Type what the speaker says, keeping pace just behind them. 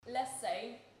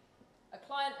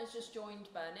has just joined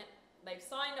Burn It. They've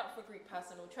signed up for group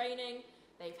personal training.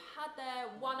 They've had their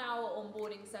 1 hour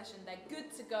onboarding session. They're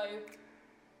good to go.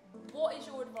 What is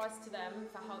your advice to them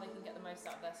for how they can get the most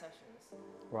out of their sessions?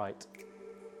 Right.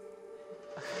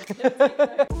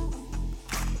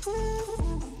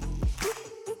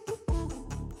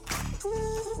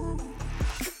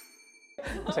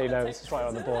 Say no, this is right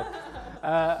on the board.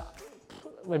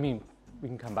 I mean, we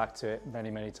can come back to it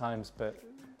many, many times, but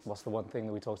what's the one thing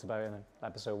that we talked about in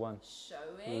episode 1?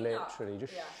 Showing Literally, up.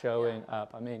 just showing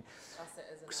up. I mean, that's it,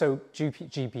 isn't it? so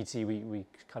GPT, we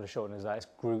kind of shorten as that. It's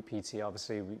group PT.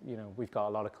 Obviously, we've got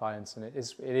a lot of clients, and it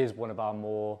is one of our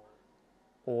more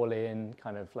all-in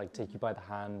kind of like take you by the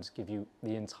hand, give you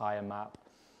the entire map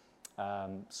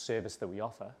service that we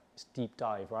offer. It's deep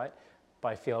dive, right? But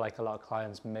I feel like a lot of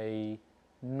clients may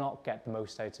not get the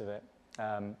most out of it,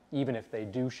 even if they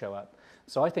do show up.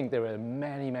 So I think there are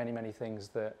many, many, many things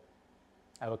that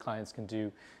our clients can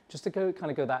do just to go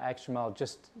that extra mile.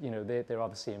 Just, they're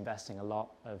obviously investing a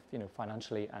lot of,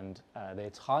 financially and their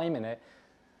time in it.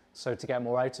 So to get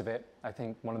more out of it, I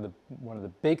think one of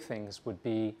the big things would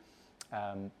be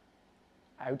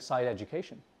outside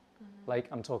education. Mm-hmm. Like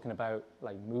I'm talking about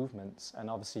like movements, and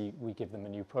obviously we give them a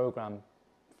new program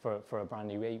for a brand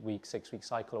new 8-week, 6-week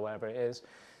cycle or whatever it is.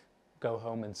 Go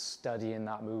home and study in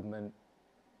that movement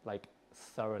like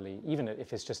thoroughly, even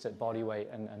if it's just at body weight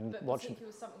and but watching.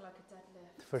 But something like a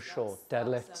deadlift. For sure,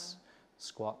 deadlifts,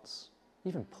 squats,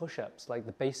 even push-ups, like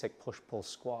the basic push-pull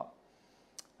squat.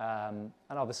 And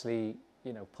obviously,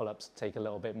 pull-ups take a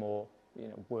little bit more,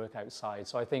 work outside.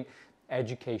 So I think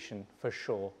education for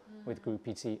sure with group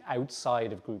PT,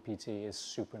 outside of group PT is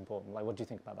super important. Like, what do you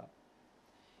think about that?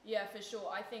 Yeah, for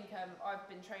sure. I think I've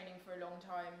been training for a long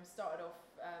time. Started off,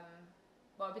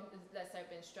 I've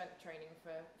been strength training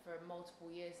for multiple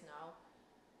years now.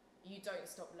 You don't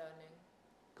stop learning.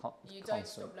 Don't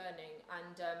stop learning.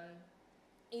 And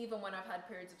even when I've had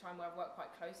periods of time where I've worked quite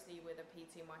closely with a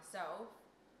PT myself,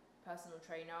 personal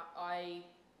trainer, I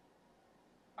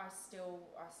still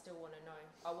want to know.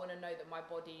 I want to know that my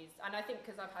body's, and I think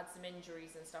because I've had some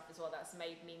injuries and stuff as well, that's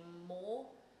made me more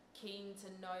keen to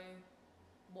know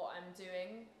what I'm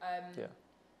doing.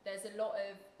 There's a lot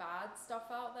of bad stuff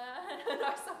out there, and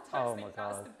I sometimes think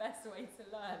that's the best way to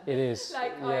learn. It is.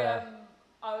 Like, yeah.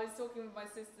 I was talking with my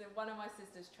sister. One of my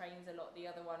sisters trains a lot, the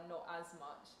other one not as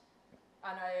much.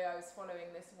 And I was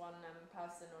following this one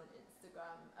person on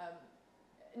Instagram.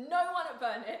 No one at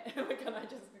Burn It, can I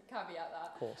just caveat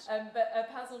that? Of course. But a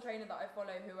personal trainer that I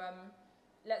follow who,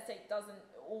 let's say, doesn't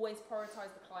always prioritise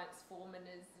the client's form and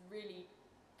is really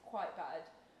quite bad.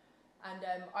 And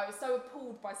I was so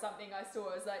appalled by something I saw.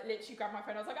 I was like, literally grabbed my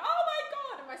phone. I was like, oh my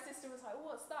God. And my sister was like,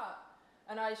 what's that?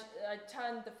 And I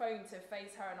turned the phone to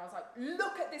face her and I was like,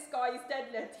 look at this guy's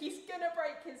deadlift. He's going to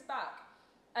break his back.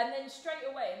 And then straight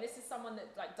away, and this is someone that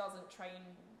like doesn't train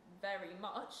very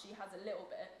much. She has a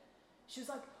little bit. She was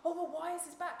like, oh, well, why is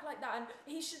his back like that? And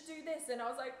he should do this. And I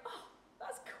was like, oh,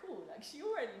 that's cool. Like, she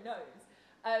already knows.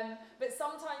 But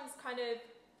sometimes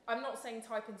I'm not saying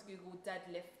type into Google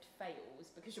deadlift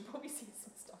fails, because you'll probably see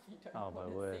some stuff you don't want to see. Oh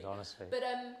my word, honestly. But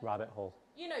rabbit hole.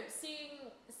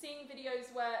 Seeing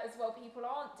videos where as well people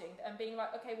aren't doing and being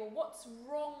like, okay, well, what's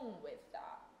wrong with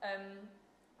that? And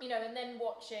then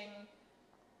watching.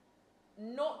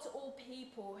 Not all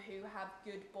people who have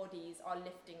good bodies are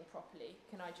lifting properly.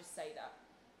 Can I just say that?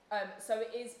 So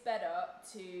it is better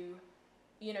to,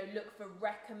 look for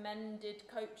recommended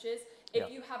coaches.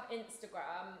 If you have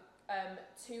Instagram,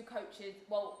 2 coaches,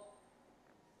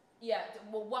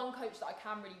 one coach that I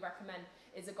can really recommend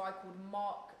is a guy called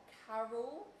Mark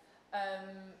Carroll.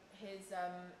 His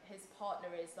partner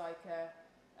is like a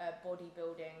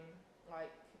bodybuilding,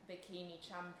 like bikini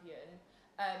champion.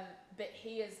 But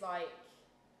he is like,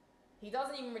 he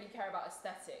doesn't even really care about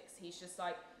aesthetics. He's just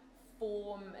like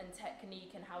form and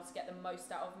technique and how to get the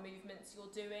most out of movements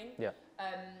you're doing. Yeah.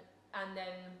 And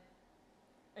then,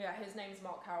 his name's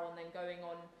Mark Carroll, and then going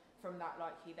on from that,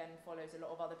 like, he then follows a lot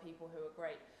of other people who are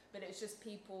great. But it's just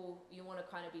people, you want to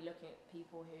kind of be looking at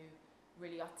people who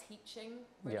really are teaching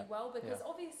really well, because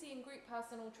obviously in group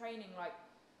personal training, like,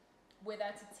 we're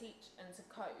there to teach and to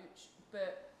coach,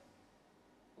 but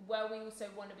where we also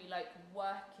want to be like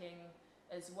working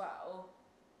as well,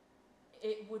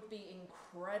 it would be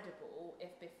incredible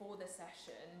if before the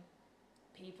session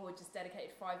people just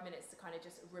dedicated 5 minutes to kind of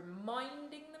just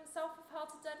reminding themselves of how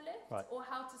to deadlift or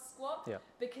how to squat,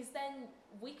 because then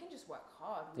we can just work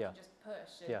hard, we can just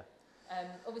push. And,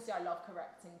 obviously I love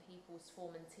correcting people's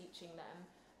form and teaching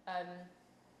them,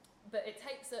 but it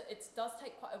does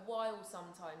take quite a while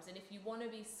sometimes. And if you want to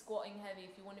be squatting heavy,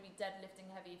 if you want to be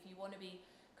deadlifting heavy, if you want to be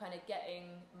kind of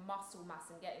getting muscle mass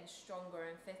and getting stronger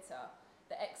and fitter,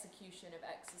 the execution of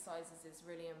exercises is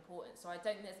really important. So I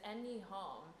don't think there's any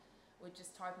harm with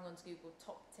just typing onto Google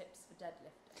top tips for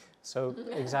deadlifting. So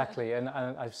exactly, and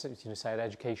I've said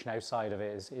education outside of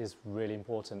it is really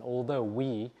important. Although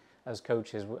we as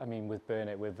coaches, I mean, with Burn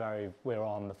It, we're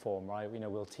on the form, right?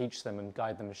 We'll teach them and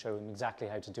guide them and show them exactly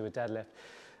how to do a deadlift.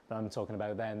 But I'm talking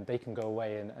about then they can go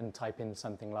away and type in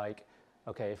something like,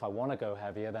 okay, if I want to go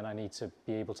heavier, then I need to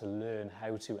be able to learn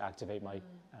how to activate my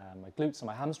my glutes and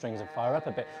my hamstrings and fire up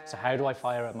a bit. So how do I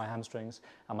fire up my hamstrings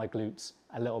and my glutes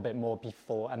a little bit more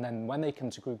before? And then when they come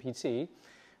to group PT,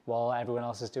 while everyone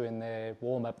else is doing their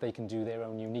warm-up, they can do their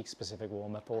own unique specific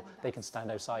warm-up, or they can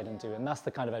stand outside and do it. And that's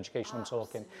the kind of education I'm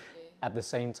talking. At the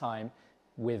same time,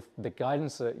 with the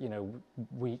guidance that,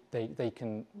 they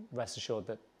can rest assured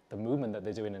that the movement that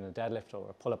they're doing in a deadlift or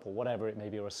a pull-up or whatever it may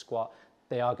be, or a squat,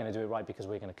 they are going to do it right because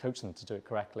we're going to coach them to do it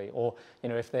correctly. Or,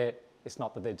 if it's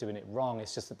not that they're doing it wrong,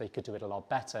 it's just that they could do it a lot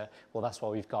better. Well, that's why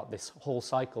we've got this whole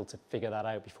cycle to figure that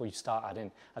out before you start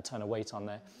adding a ton of weight on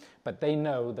there. But they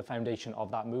know the foundation of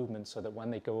that movement so that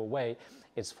when they go away,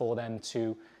 it's for them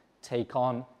to take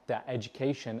on that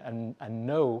education and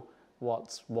know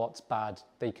what's bad.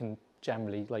 They can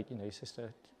generally, like, your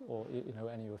sister or,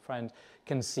 any of your friend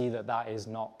can see that is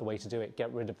not the way to do it.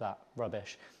 Get rid of that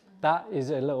rubbish. That is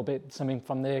a little bit, something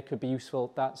from there could be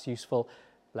useful. That's useful.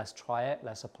 Let's try it,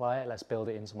 let's apply it, let's build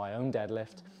it into my own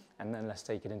deadlift, and then let's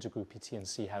take it into group PT and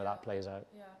see how that plays out.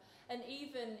 Yeah, and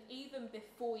even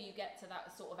before you get to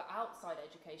that sort of outside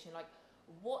education, like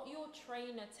what your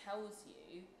trainer tells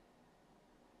you,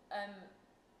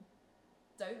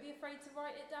 don't be afraid to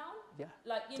write it down. Yeah,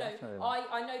 like,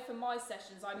 I know for my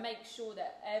sessions, I make sure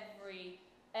that every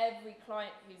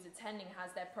client who's attending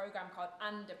has their program card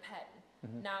and a pen.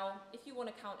 Now, if you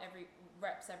want to count every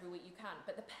reps every week, you can,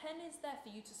 but the pen is there for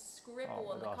you to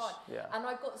scribble on the card. And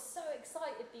I got so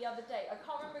excited the other day, I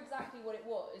can't remember exactly what it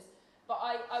was, but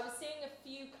I was seeing a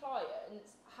few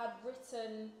clients had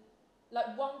written,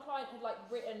 like one client had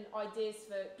written ideas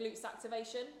for glutes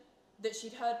activation that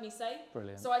she'd heard me say.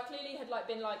 Brilliant. So I clearly had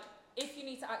been if you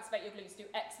need to activate your glutes, do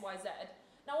X, Y, Z.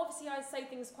 Now, obviously, I say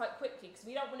things quite quickly because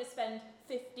we don't want to spend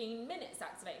 15 minutes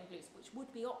activating glutes, which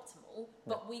would be optimal,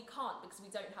 but we can't because we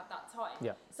don't have that time.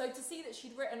 Yeah. So to see that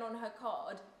she'd written on her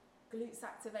card, glutes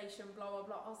activation, blah, blah,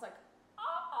 blah, I was like,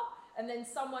 ah! And then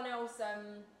someone else,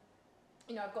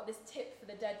 I've got this tip for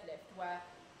the deadlift where,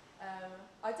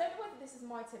 I don't know whether this is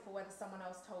my tip or whether someone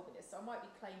else told me this, so I might be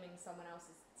claiming someone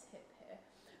else's tip here.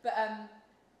 But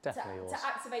to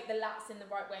activate the lats in the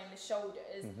right way and the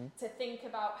shoulders, to think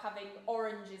about having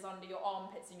oranges under your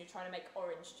armpits and you're trying to make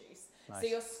orange juice. Nice. So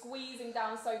you're squeezing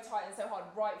down so tight and so hard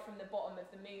right from the bottom of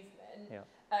the movement. Yeah.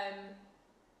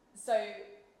 So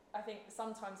I think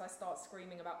sometimes I start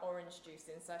screaming about orange juice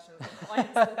in sessions with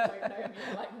clients that don't know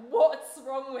me, like, what's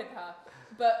wrong with her?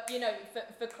 But,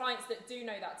 for clients that do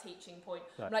know that teaching point,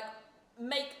 right. I'm like,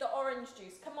 make the orange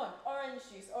juice. Come on, orange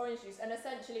juice. And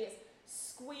essentially it's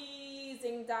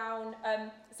squeezing down,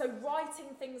 so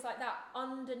writing things like that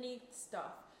underneath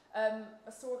stuff. I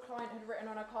saw a client had written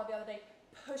on her card the other day,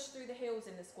 push through the heels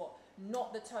in the squat,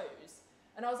 not the toes.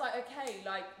 And I was like, okay,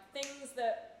 things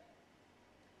that,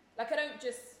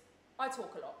 I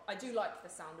talk a lot. I do like the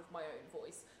sound of my own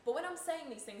voice. But when I'm saying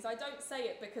these things, I don't say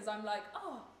it because I'm like,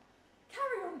 oh,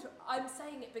 carry on. I'm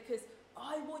saying it because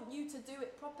I want you to do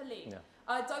it properly. Yeah.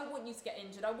 I don't want you to get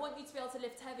injured. I want you to be able to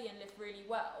lift heavy and lift really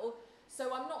well.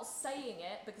 So I'm not saying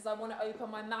it because I want to open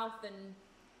my mouth and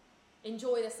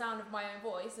enjoy the sound of my own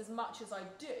voice as much as I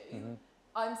do.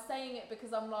 I'm saying it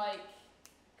because I'm like,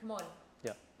 come on,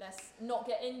 let's not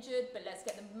get injured, but let's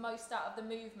get the most out of the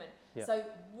movement. Yeah. So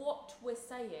what we're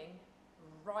saying,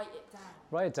 write it down.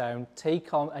 Write it down.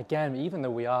 Take on, again, even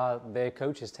though we are their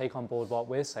coaches, take on board what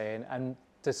we're saying and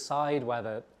decide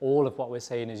whether all of what we're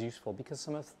saying is useful, because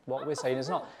some of what we're saying is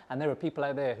not. And there are people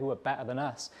out there who are better than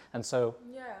us. And so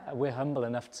we're humble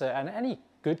enough to, and any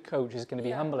good coach is going to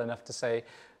be humble enough to say,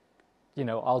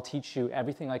 I'll teach you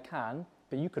everything I can,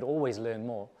 but you could always learn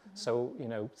more. So,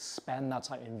 spend that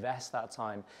time, invest that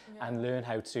time and learn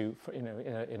how to,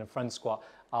 in a front squat,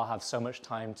 I'll have so much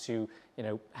time to,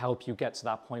 help you get to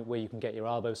that point where you can get your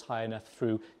elbows high enough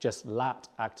through just lat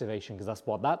activation, because that's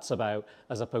what that's about,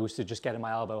 as opposed to just getting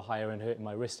my elbow higher and hurting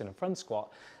my wrist in a front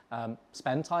squat.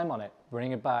 Spend time on it,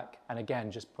 bring it back, and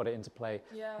again, just put it into play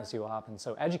and see what happens.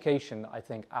 So education, I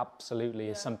think, absolutely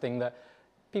is something that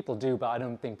people do, but I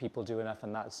don't think people do enough,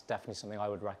 and that's definitely something I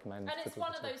would recommend. And it's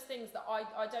one of those things that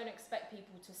I don't expect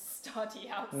people to study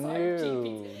outside of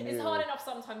GP. It's hard enough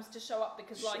sometimes to show up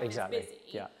because life is busy.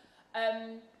 Yeah.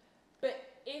 But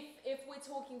if we're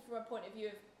talking from a point of view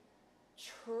of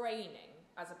training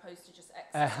as opposed to just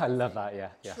exercising. I love that, yeah.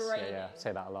 Yes, Training. yeah.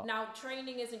 Say that a lot. Now,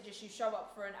 training isn't just you show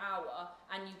up for an hour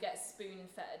and you get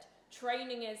spoon-fed.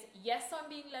 Training is, yes, I'm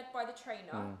being led by the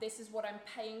trainer. This is what I'm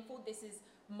paying for. This is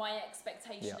my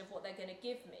expectation of what they're going to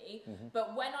give me.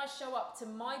 But when I show up to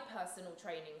my personal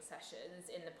training sessions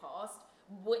in the past,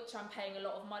 which I'm paying a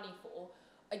lot of money for,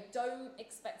 I don't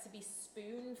expect to be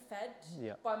spoon-fed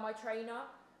by my trainer.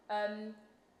 And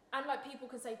like people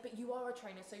can say, but you are a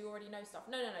trainer, so you already know stuff.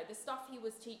 No. The stuff he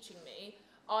was teaching me,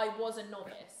 I was a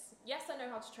novice. Yes, I know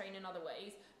how to train in other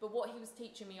ways, but what he was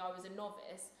teaching me, I was a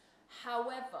novice.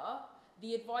 However,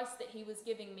 the advice that he was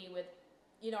giving me with,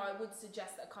 I would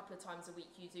suggest that a couple of times a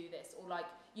week you do this, or like,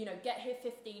 get here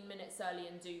 15 minutes early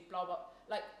and do blah, blah.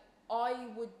 Like, I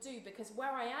would do, because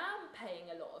where I am paying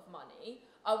a lot of money,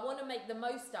 I want to make the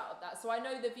most out of that. So I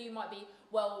know the view might be,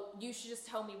 well, you should just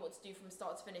tell me what to do from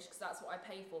start to finish because that's what I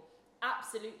pay for.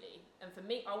 Absolutely. And for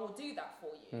me, I will do that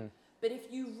for you. But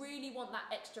if you really want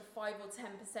that extra 5 or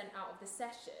 10% out of the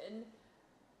session,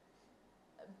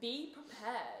 be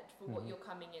prepared for what you're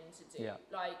coming in to do. Yeah.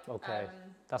 Like, okay.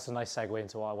 That's a nice segue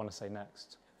into what I want to say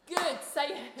next. Good,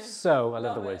 say it. So, I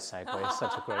love the word segue. It's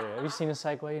such a great... Have you seen a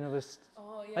segue? This...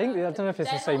 Oh, yeah. I don't know if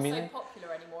it's the same meaning. They're not so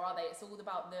popular anymore, are they? It's all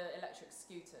about the electric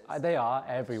scooters. They are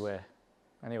everywhere.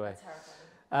 Anyway.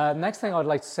 Terrifying. Next thing I'd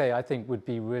like to say, I think would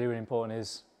be really, really important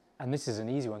is, and this is an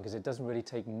easy one because it doesn't really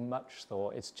take much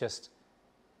thought, it's just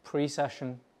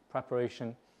pre-session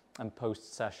preparation and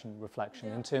post-session reflection.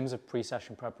 Yeah. In terms of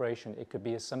pre-session preparation, it could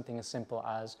be something as simple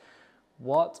as,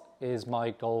 what is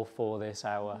my goal for this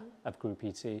hour of group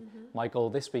PT? My goal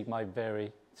this week might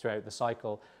vary throughout the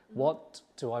cycle. What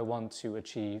do I want to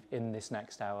achieve in this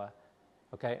next hour?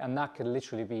 Okay, and that could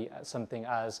literally be something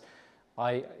as,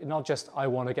 not just I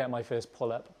want to get my first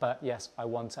pull-up, but yes, I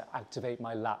want to activate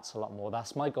my lats a lot more.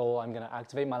 That's my goal. I'm going to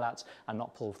activate my lats and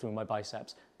not pull through my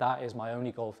biceps. That is my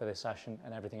only goal for this session,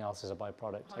 and everything else is a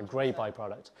byproduct, 100%. A great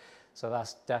byproduct. So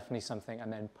that's definitely something.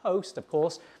 And then post, of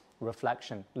course,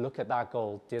 reflection. Look at that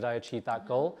goal. Did I achieve that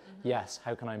goal? Yes.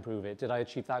 How can I improve it? Did I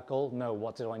achieve that goal? No.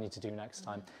 What do I need to do next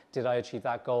time? Did I achieve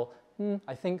that goal?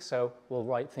 I think so. We'll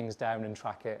write things down and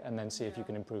track it and then see if you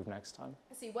can improve next time.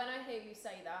 See, when I hear you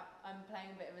say that, I'm playing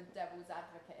a bit of a devil's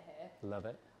advocate here. Love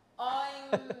it.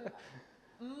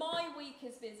 My week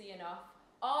is busy enough.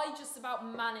 I just about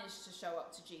managed to show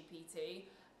up to GPT.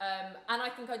 And I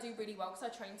think I do really well because I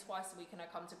train twice a week and I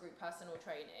come to group personal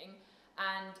training.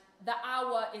 And the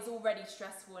hour is already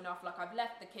stressful enough. Like, I've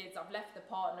left the kids, I've left the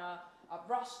partner, I've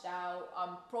rushed out,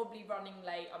 I'm probably running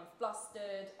late, I'm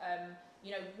flustered.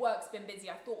 Work's been busy.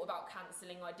 I thought about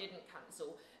cancelling, I didn't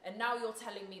cancel. And now you're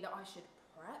telling me that I should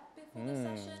prep before the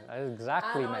session.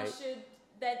 Exactly, and mate. I should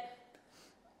then...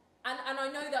 And I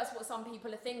know that's what some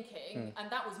people are thinking,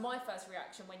 and that was my first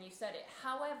reaction when you said it.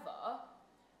 However,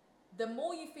 the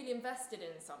more you feel invested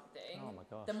in something,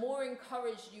 the more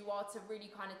encouraged you are to really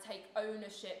kind of take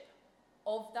ownership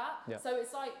of that. Yep. So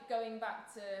it's like going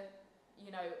back to,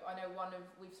 I know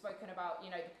we've spoken about,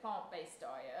 the plant-based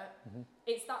diet.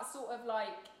 It's that sort of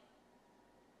like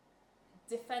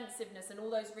defensiveness and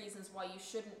all those reasons why you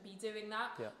shouldn't be doing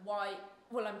that. Yep. Why,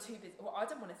 well, I'm too busy. Well, I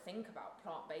don't want to think about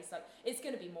plant-based. Like, it's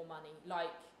going to be more money.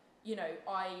 Like,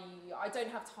 I don't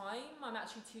have time. I'm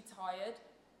actually too tired.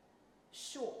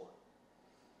 Sure.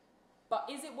 But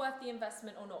is it worth the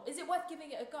investment or not? Is it worth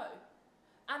giving it a go?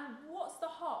 And what's the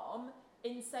harm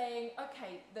in saying,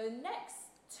 okay, the next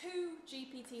 2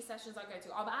 GPT sessions I go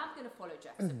to, I'm going to follow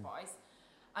Jeff's advice,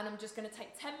 and I'm just going to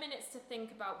take 10 minutes to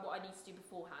think about what I need to do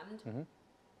beforehand.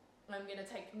 I'm going to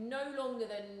take no longer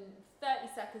than 30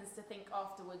 seconds to think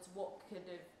afterwards what could have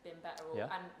been better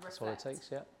and reflect. That's all it takes,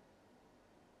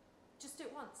 Just do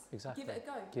it once. Exactly. Give it a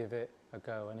go. Give it a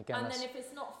go. And again, then if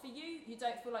it's not for you, you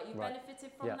don't feel like you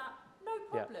benefited from that, no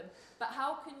problem. But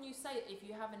how can you say it if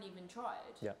you haven't even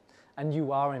tried? Yeah. And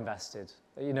you are invested.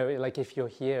 Like if you're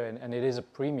here and it is a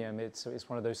premium, it's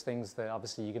one of those things that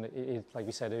obviously you're going to, like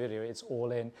we said earlier, it's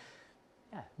all in.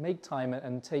 Yeah, make time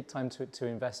and take time to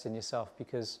invest in yourself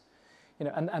because,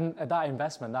 and that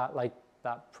investment,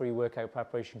 that pre-workout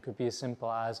preparation could be as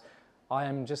simple as, I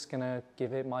am just going to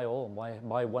give it my all,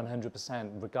 my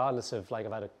 100%, regardless of like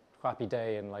I've had a crappy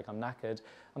day and like I'm knackered,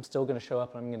 I'm still going to show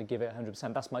up and I'm going to give it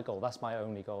 100%. That's my goal. That's my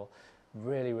only goal.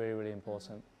 Really, really, really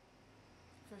important.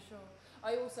 For sure.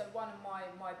 I also, one of my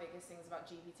biggest things about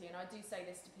GPT, and I do say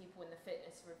this to people in the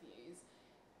fitness reviews,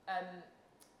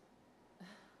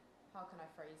 how can I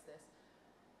phrase this?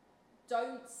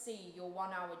 Don't see your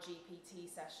 1 hour GPT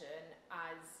session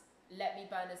as, let me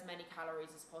burn as many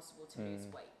calories as possible to lose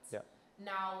weight. Yeah.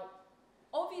 Now,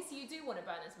 obviously you do want to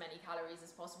burn as many calories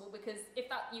as possible, because if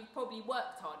that, you've probably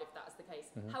worked hard if that's the case.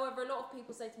 However, a lot of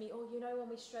people say to me, oh, you know, when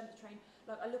we strength train,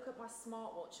 like I look at my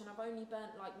smartwatch and I've only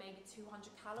burnt like maybe 200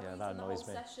 calories in the whole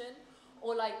session.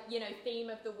 Or like, you know,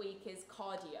 theme of the week is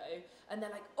cardio, and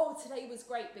they're like, oh, today was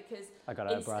great because I got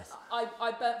out of breath. I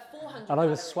burnt 400 and I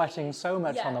was sweating so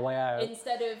much on the way out.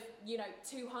 Instead of, you know,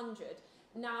 200.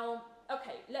 Now,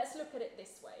 okay, let's look at it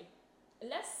this way.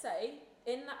 Let's say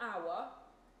in the hour,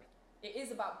 it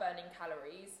is about burning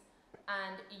calories,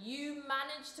 and you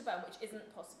manage to burn, which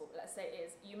isn't possible, but let's say it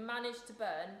is, you manage to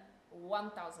burn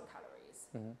 1,000 calories.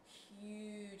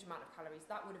 Huge amount of calories.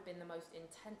 That would have been the most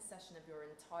intense session of your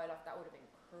entire life. That would have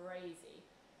been crazy.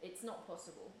 It's not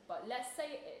possible, but let's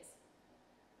say it is.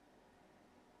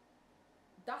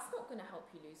 That's not going to help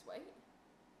you lose weight.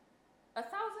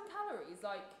 1,000 calories,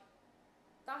 like,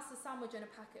 that's a sandwich and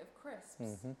a packet of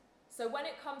crisps. So when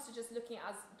it comes to just looking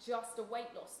at it as just a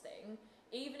weight loss thing,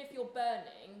 even if you're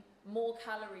burning more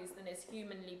calories than is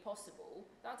humanly possible,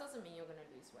 that doesn't mean you're going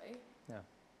to lose weight. Yeah.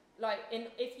 Like,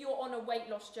 if you're on a weight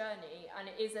loss journey and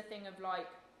it is a thing of like,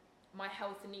 my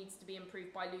health needs to be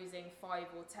improved by losing 5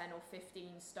 or 10 or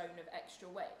 15 stone of extra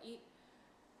weight,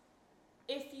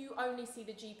 if you only see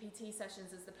the GPT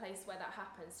sessions as the place where that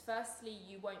happens, firstly,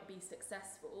 you won't be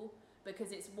successful,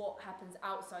 because it's what happens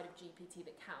outside of GPT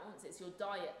that counts. It's your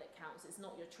diet that counts. It's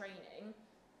not your training.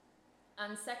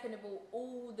 And second of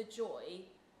all the joy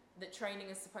that training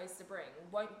is supposed to bring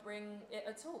won't bring it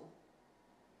at all.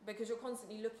 Because you're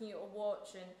constantly looking at a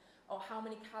watch and, oh, how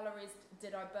many calories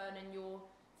did I burn? And you're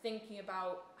thinking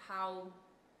about how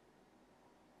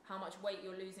much weight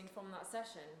you're losing from that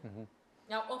session.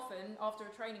 Now, often after a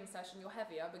training session, you're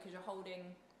heavier because you're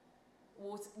holding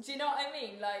water. Do you know what I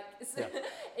mean? Like,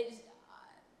 it's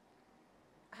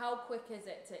how quick is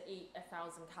it to eat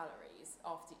 1,000 calories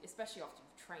after, especially after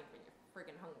you've trained when you're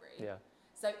friggin' hungry? Yeah.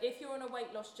 So if you're on a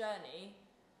weight loss journey,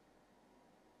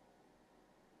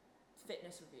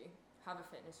 fitness review. Have a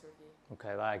fitness review.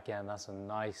 Okay, that's a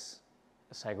nice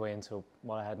segue into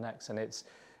what I had next. And it's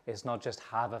not just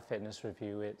have a fitness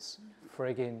review, it's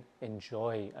friggin'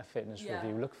 enjoy a fitness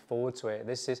review. Look forward to it.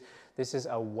 This is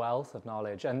a wealth of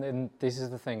knowledge. And this is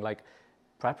the thing, like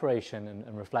preparation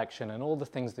and reflection and all the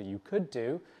things that you could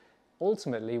do.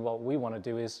 Ultimately, what we want to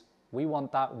do is we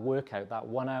want that workout, that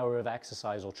 1 hour of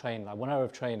exercise or training, that 1 hour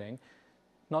of training,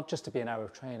 not just to be an hour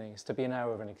of training, it's to be an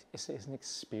hour of it's an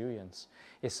experience.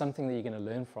 It's something that you're going to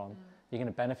learn from, you're going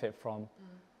to benefit from,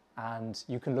 and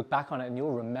you can look back on it and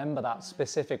you'll remember that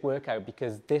specific workout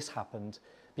because this happened,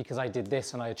 because I did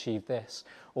this and I achieved this,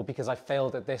 or because I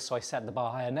failed at this so I set the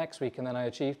bar higher next week and then I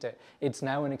achieved it. It's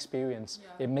now an experience.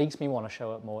 It makes me want to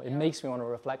show up more, it makes me want to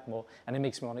reflect more, and it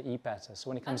makes me want to eat better. So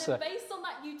when it comes to based on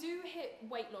that, you do hit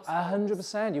weight loss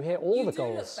 100%. You hit all the goals. You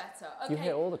do look better. Okay. You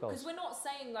hit all the goals. Because we're not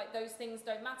saying like those things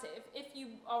don't matter. If you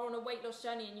are on a weight loss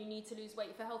journey and you need to lose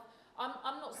weight for health,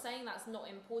 I'm not saying that's not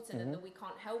important and that we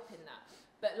can't help in that.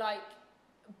 But like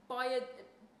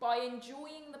by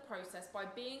enjoying the process, by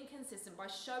being consistent, by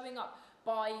showing up,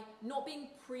 by not being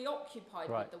preoccupied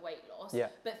with the weight loss,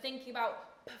 but thinking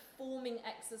about performing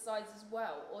exercise as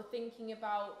well, or thinking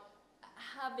about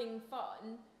having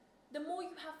fun, the more you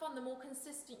have fun, the more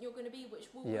consistent you're going to be, which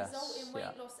will result in weight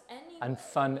loss anyway. And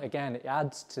fun, again, it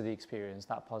adds to the experience,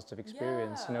 that positive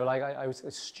experience. You know, like I was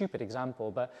a stupid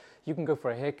example, but you can go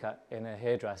for a haircut in a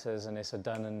hairdresser's and it's a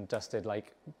done and dusted,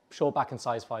 like short back and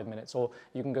size 5 minutes, or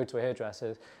you can go to a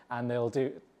hairdresser's and they'll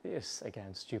do, it's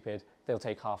again, stupid, they'll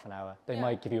take half an hour. They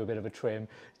might give you a bit of a trim.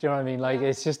 Do you know what I mean? Like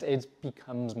it's just, it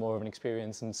becomes more of an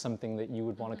experience and something that you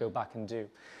would want to go back and do.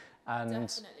 And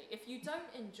definitely. If you don't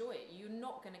enjoy it, you're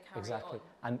not going to carry it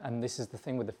on. And this is the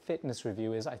thing with the fitness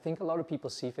review is I think a lot of people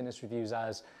see fitness reviews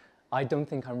as, I don't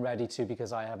think I'm ready to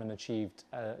because I haven't achieved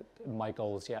my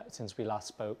goals yet since we last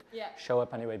spoke. Show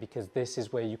up anyway, because this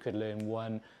is where you could learn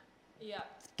one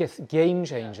game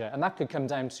changer. And that could come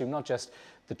down to not just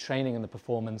the training and the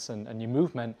performance and your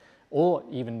movement or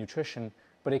even nutrition,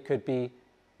 but it could be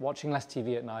watching less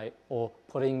TV at night, or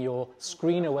putting your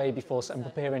screen away before and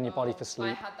preparing your body for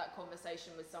sleep. I had that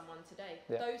conversation with someone today.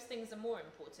 Those things are more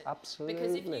important. Absolutely.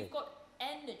 Because if you've got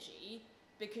energy,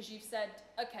 because you've said,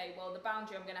 okay, well, the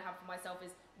boundary I'm going to have for myself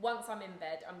is once I'm in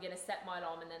bed, I'm going to set my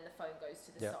alarm and then the phone goes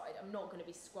to the side. I'm not going to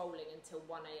be scrolling until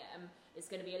 1 a.m. It's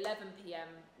going to be 11 p.m,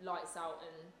 lights out,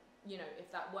 and, you know,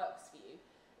 if that works for you.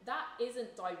 That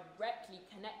isn't directly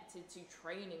connected to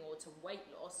training or to weight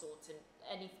loss or to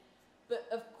anything. But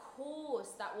of course,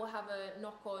 that will have a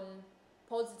knock-on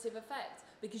positive effect,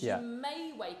 because you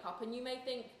may wake up and you may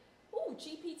think, oh,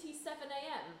 GPT 7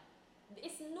 a.m.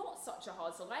 it's not such a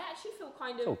hard slog. I actually feel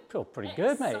kind of... Feel pretty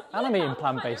good, mate. And I'm eating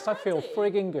plant-based. I feel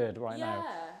frigging good right now.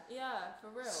 Yeah, for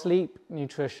real. Sleep,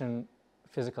 nutrition,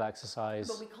 physical exercise.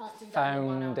 But we can't do that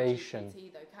foundation. in the 1 hour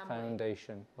GPT though, can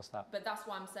Foundation. we? What's that? But that's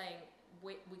why I'm saying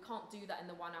we can't do that in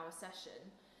the 1 hour session.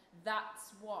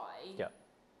 That's why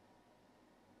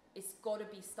it's got to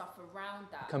be stuff around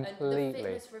that. Completely. And the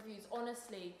fitness reviews,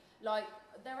 honestly, like,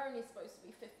 they're only supposed to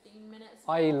be 15 minutes.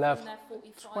 I love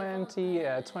 20,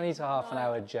 20 to half an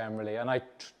hour generally, and I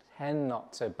tend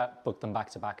not to book them back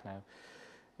to back now.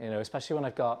 You know, especially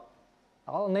when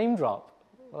I'll name drop.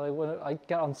 When I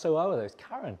get on so well with those.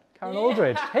 Karen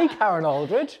Aldridge. Hey, Karen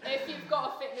Aldridge. If you've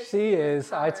got a fitness she is,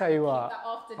 Karen, I tell you what,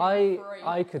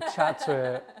 I could chat to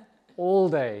her all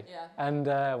day. Yeah.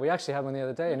 And we actually had one the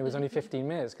other day, and it was only 15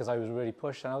 minutes because I was really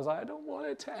pushed, and I was like, I don't want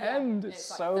it to end. It's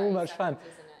like so much fun.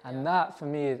 And that for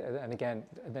me, and again,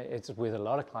 it's with a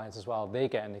lot of clients as well, they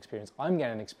get an experience. I'm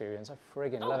getting an experience. I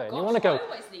friggin' love it. And you want to go, I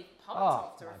always leave pumped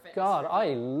after a fitness God, review.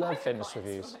 I love fitness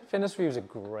reviews. Fitness reviews are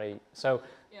great. So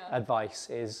advice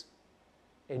is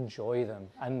enjoy them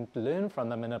and learn from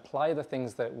them and apply the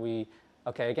things that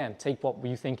again, take what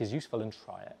you think is useful and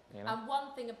try it. You know? And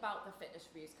one thing about the fitness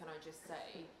reviews, can I just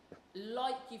say,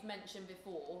 like you've mentioned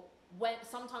before, when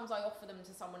sometimes I offer them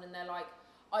to someone and they're like,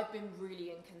 I've been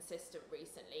really inconsistent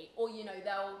recently, or you know,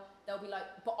 they'll be like,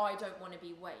 but I don't want to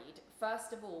be weighed.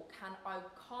 First of all, I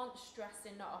can't stress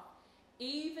enough,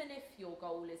 even if your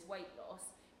goal is weight loss,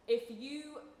 if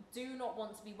you do not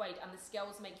want to be weighed and the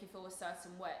scales make you feel a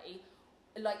certain way,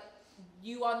 like,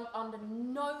 you are under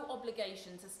no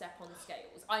obligation to step on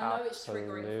scales. I know it's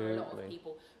triggering for a lot of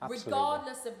people.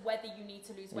 Regardless of whether you need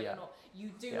to lose weight or not,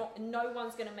 you do not. No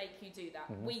one's going to make you do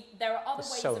that. There are other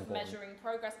ways of measuring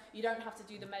progress. You don't have to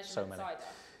do the measurements either.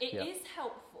 It is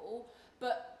helpful,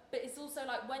 but it's also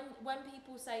like when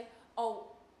people say, "Oh,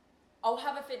 I'll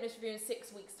have a fitness review in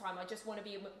 6 weeks' time. I just want to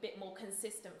be a bit more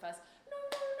consistent first."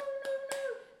 No.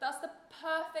 That's the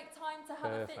perfect time to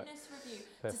have a fitness review.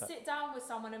 To sit down with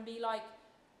someone and be like,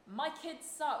 my kids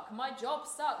suck, my job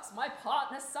sucks, my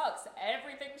partner sucks,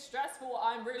 everything's stressful,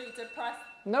 I'm really depressed.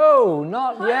 No,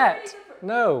 not yet.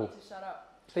 No. You need to shut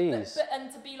up. Please.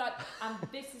 And to be like, and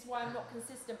this is why I'm not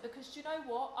consistent, because you know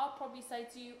what? I'll probably say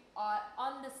to you, I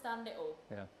understand it all.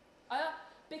 Yeah.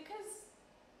 Because,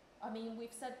 I mean,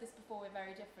 we've said this before, we're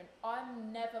very different.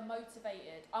 I'm never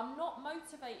motivated. I'm not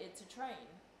motivated to train.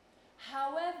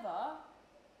 However,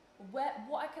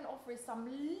 what I can offer is some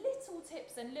little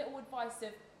tips and little advice of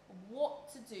what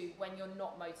to do when you're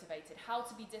not motivated, how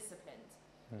to be disciplined,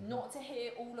 not to hit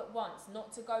it all at once,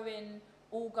 not to go in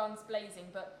all guns blazing,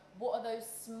 but what are those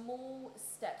small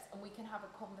steps, and we can have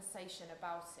a conversation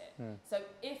about it. So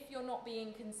if you're not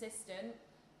being consistent,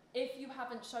 if you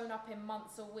haven't shown up in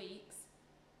months or weeks,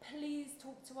 please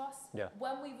talk to us.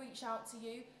 When we reach out to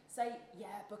you, say,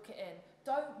 book it in.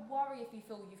 Don't worry if you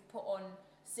feel you've put on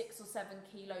 6 or 7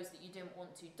 kilos that you didn't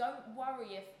want to. Don't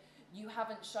worry if you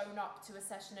haven't shown up to a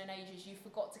session in ages, you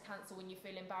forgot to cancel when you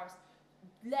feel embarrassed.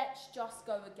 Let's just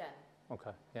go again. Okay,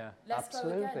 Let's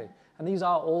absolutely. go again. And these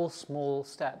are all small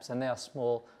steps, and they are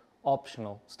small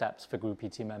optional steps for Group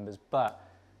PT members, but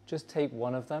just take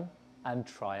one of them and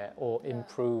try it, or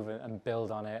improve and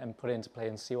build on it and put it into play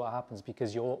and see what happens,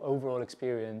 because your overall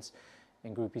experience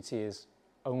in Group PT is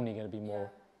only going to be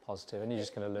more positive, and you're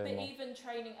just going to learn more. But even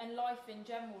training and life in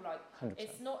general, like 100%.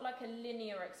 It's not like a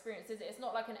linear experience, is it? It's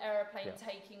not like an aeroplane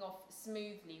taking off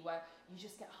smoothly where you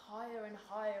just get higher and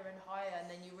higher and higher and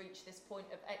then you reach this point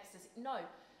of ecstasy. No,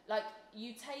 like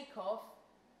you take off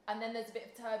and then there's a bit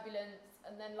of turbulence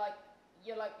and then like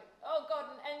you're like, oh God,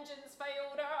 an engine's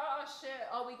failed, oh shit,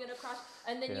 are we going to crash?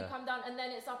 And then you come down and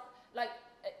then it's up, like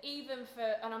even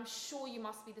for, and I'm sure you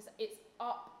must be this, it's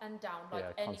up and down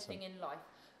like anything in life.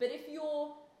 But if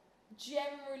you're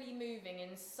generally moving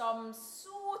in some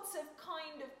sort of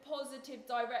kind of positive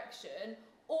direction,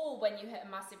 or when you hit a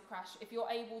massive crash, if you're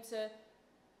able to,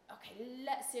 okay,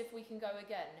 let's see if we can go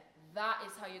again, that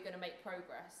is how you're going to make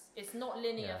progress. It's not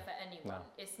linear for anyone.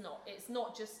 No. It's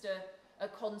not just a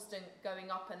constant going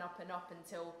up and up and up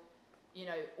until, you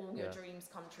know, all your dreams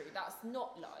come true. That's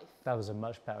not life. That was a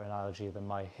much better analogy than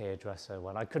my hairdresser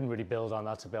one. I couldn't really build on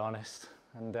that, to be honest.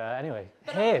 And anyway,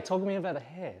 talk to me about the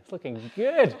hair. It's looking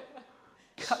good.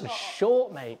 Cut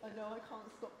short, mate. I know, I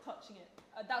can't stop touching it.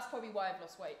 That's probably why I've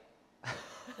lost weight.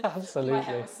 Absolutely. My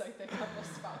hair was so thick, I've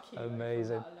lost about a kilo.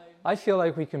 Amazing. I feel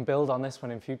like we can build on this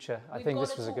one in future. I think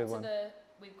this was a good one.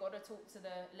 We've got to talk to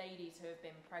the ladies who have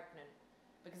been pregnant.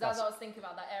 Because as I was thinking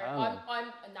about that area,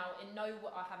 I'm now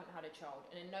I haven't had a child,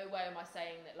 and in no way am I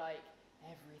saying that like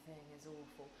everything is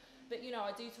awful. But you know,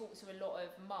 I do talk to a lot of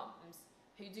mums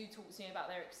who do talk to me about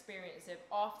their experience of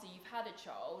after you've had a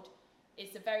child,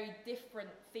 it's a very different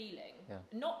feeling. Yeah.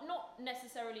 Not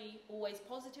necessarily always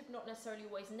positive, not necessarily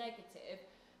always negative,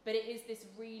 but it is this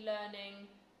relearning.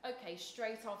 Okay,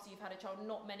 straight after you've had a child,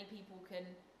 not many people can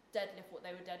deadlift what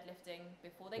they were deadlifting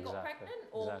before they got pregnant,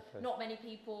 or not many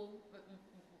people.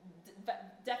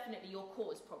 Definitely, your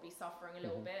core is probably suffering a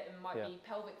little bit, and might be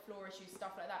pelvic floor issues,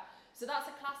 stuff like that. So that's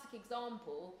a classic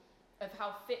example of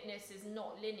how fitness is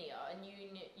not linear, and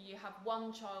you have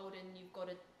one child and you've got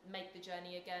to make the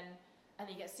journey again. And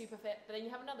then you get super fit, but then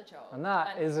you have another child. And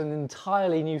that is an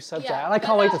entirely new subject, and I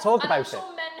can't wait to talk about it. I'm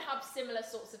sure men have similar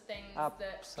sorts of things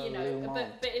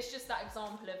but it's just that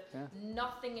example of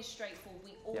nothing is straightforward.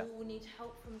 We all need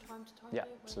help from time to time. Yeah,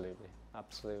 don't we?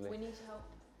 absolutely. We need help.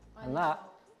 And that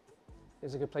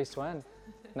is a good place to end.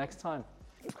 Next time.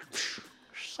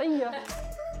 See ya.